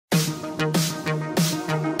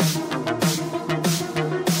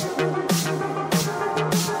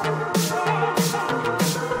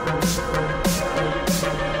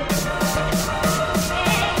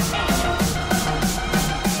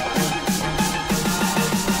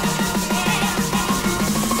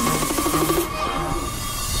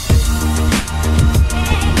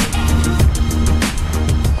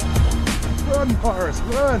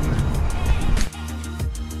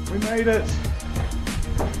made it!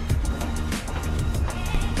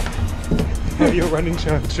 How are your running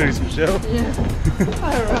shoes, Michelle? Yeah.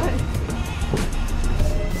 Alright.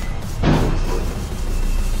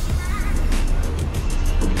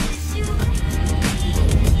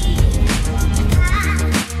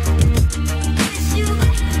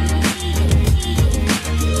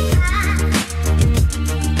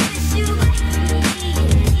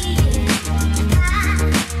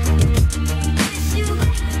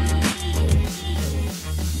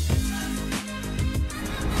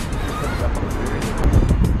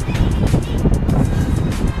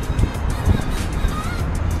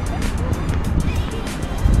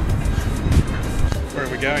 Where are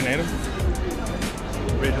we going, Adam?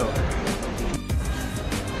 Red Hook.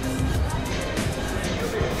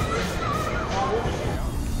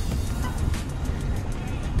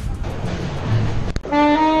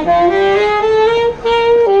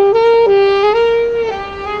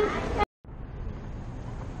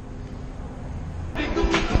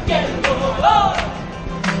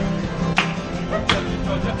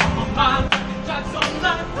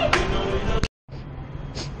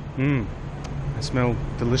 I smell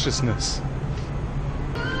deliciousness.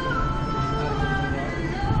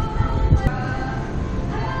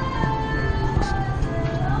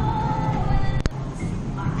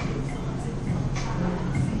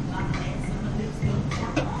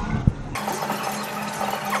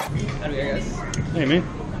 Hey man,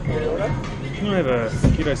 can I have a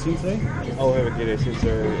keto sensei? I'll have a keto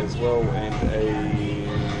sensei as well and a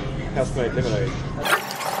house-made lemonade.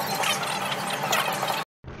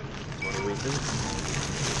 What do we think?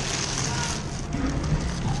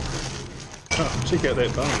 Oh, check out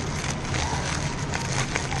that bun.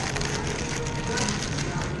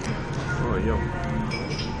 Oh, yum.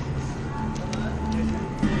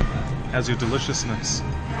 How's your deliciousness?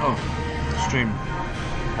 Oh, extreme.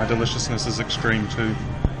 My deliciousness is extreme too.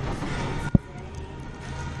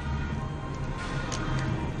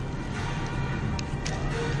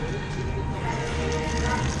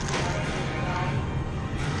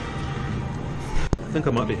 I think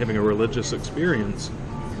I might be having a religious experience.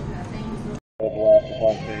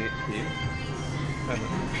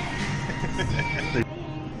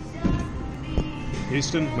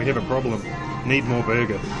 Houston, we have a problem. Need more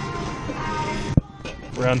burger.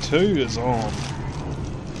 Round 2 is on.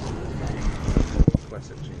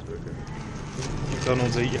 Classic cheeseburger.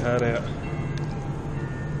 McDonald's, eat your heart out.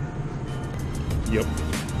 Yep.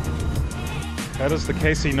 How does the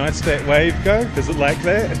Casey Neistat wave go? Is it like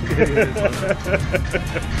that?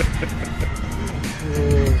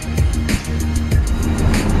 Yeah,